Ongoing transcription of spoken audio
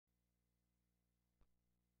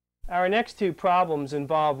Our next two problems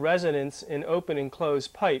involve resonance in open and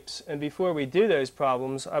closed pipes, and before we do those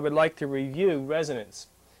problems, I would like to review resonance.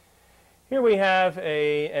 Here we have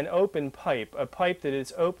an open pipe, a pipe that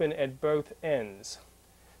is open at both ends.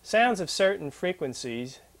 Sounds of certain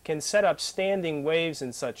frequencies can set up standing waves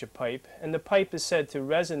in such a pipe, and the pipe is said to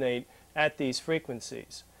resonate at these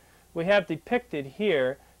frequencies. We have depicted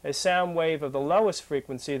here a sound wave of the lowest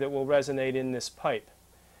frequency that will resonate in this pipe.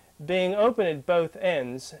 Being open at both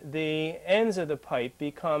ends, the ends of the pipe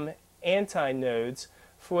become antinodes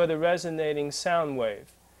for the resonating sound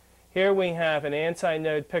wave. Here we have an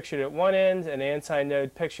antinode pictured at one end, an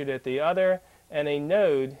antinode pictured at the other, and a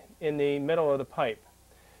node in the middle of the pipe.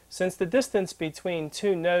 Since the distance between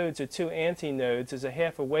two nodes or two antinodes is a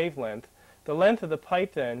half a wavelength, the length of the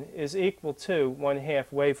pipe then is equal to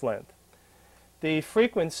 1/2 wavelength. The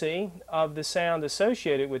frequency of the sound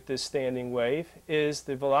associated with this standing wave is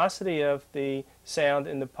the velocity of the sound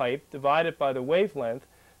in the pipe divided by the wavelength,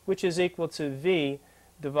 which is equal to V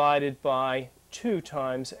divided by 2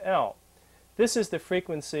 times L. This is the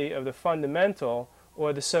frequency of the fundamental,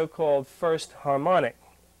 or the so-called first harmonic.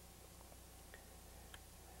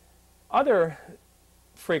 Other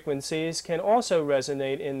frequencies can also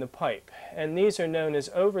resonate in the pipe, and these are known as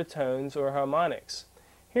overtones or harmonics.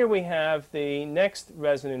 Here we have the next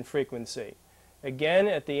resonant frequency. Again,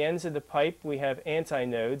 at the ends of the pipe we have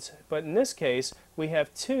antinodes, but in this case we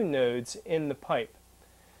have 2 nodes in the pipe.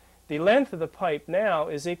 The length of the pipe now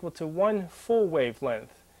is equal to 1 full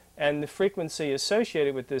wavelength, and the frequency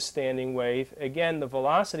associated with this standing wave, again the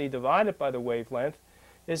velocity divided by the wavelength,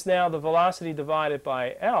 is now the velocity divided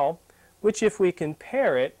by L, which if we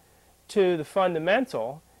compare it to the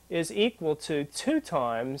fundamental is equal to 2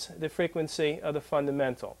 times the frequency of the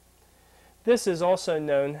fundamental. This is also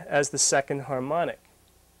known as the second harmonic.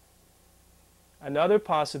 Another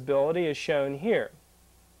possibility is shown here.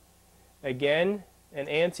 Again, an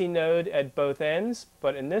antinode at both ends,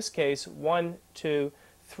 but in this case 1, 2,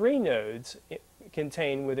 3 nodes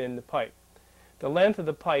contained within the pipe. The length of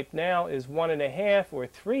the pipe now is 1/2 or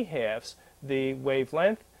 3/2 the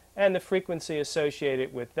wavelength, and the frequency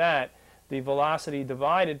associated with that, the velocity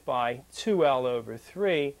divided by 2L over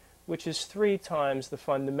 3, which is 3 times the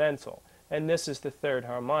fundamental, and this is the third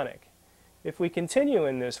harmonic. If we continue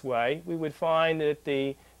in this way, we would find that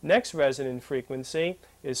the next resonant frequency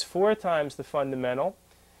is 4 times the fundamental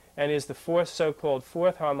and is the so-called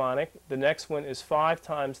fourth harmonic. The next one is 5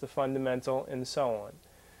 times the fundamental, and so on.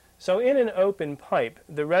 So in an open pipe,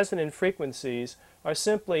 the resonant frequencies are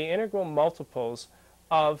simply integral multiples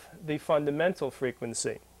of the fundamental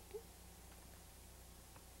frequency.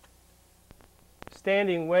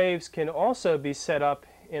 Standing waves can also be set up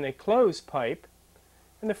in a closed pipe,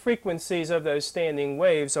 and the frequencies of those standing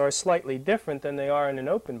waves are slightly different than they are in an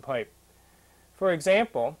open pipe. For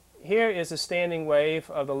example, here is a standing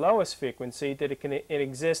wave of the lowest frequency that it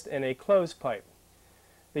exists in a closed pipe.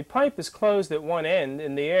 The pipe is closed at one end,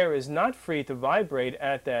 and the air is not free to vibrate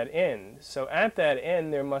at that end, so at that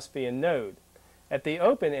end there must be a node. At the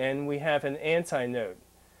open end we have an antinode.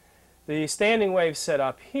 The standing wave set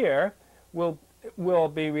up here will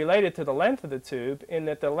be related to the length of the tube in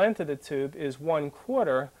that the length of the tube is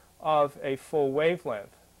 1/4 of a full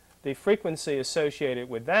wavelength. The frequency associated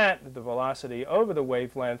with that, the velocity over the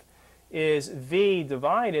wavelength, is V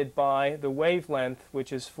divided by the wavelength,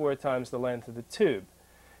 which is 4 times the length of the tube.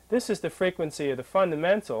 This is the frequency of the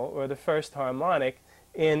fundamental, or the first harmonic,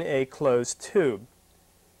 in a closed tube.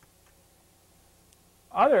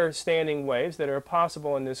 Other standing waves that are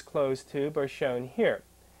possible in this closed tube are shown here.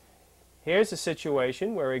 Here's a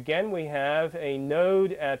situation where again we have a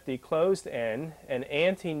node at the closed end, an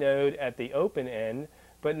antinode at the open end,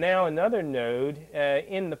 but now another node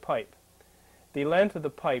in the pipe. The length of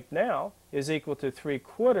the pipe now is equal to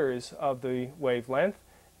 3/4 of the wavelength,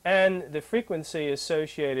 and the frequency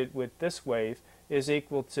associated with this wave is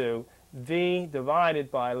equal to V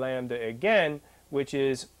divided by lambda again, which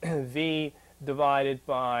is V divided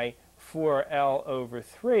by 4L over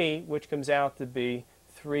 3, which comes out to be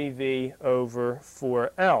 3V over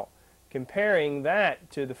 4L. Comparing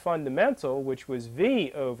that to the fundamental, which was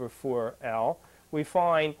V over 4L, we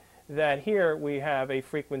find that here we have a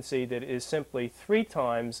frequency that is simply 3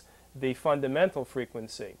 times the fundamental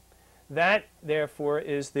frequency. That, therefore,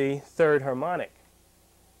 is the third harmonic.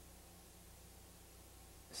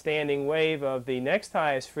 Standing wave of the next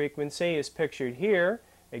highest frequency is pictured here.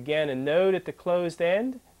 Again, a node at the closed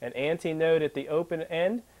end, an antinode at the open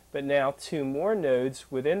end, but now 2 more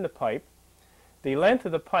nodes within the pipe. The length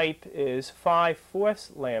of the pipe is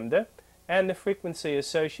 5/4 lambda, and the frequency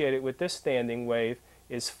associated with this standing wave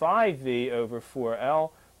is 5V over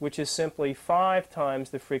 4L, which is simply 5 times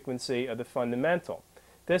the frequency of the fundamental.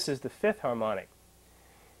 This is the fifth harmonic.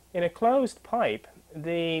 In a closed pipe,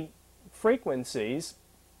 the frequencies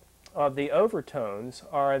of the overtones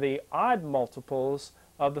are the odd multiples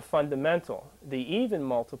of the fundamental. The even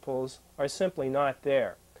multiples are simply not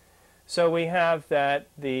there. So we have that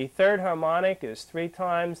the third harmonic is 3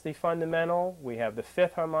 times the fundamental, we have the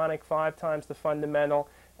fifth harmonic 5 times the fundamental,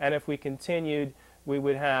 and if we continued, we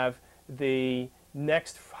would have the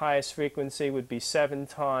next highest frequency would be 7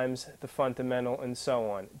 times the fundamental, and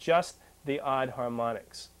so on. Just the odd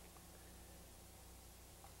harmonics.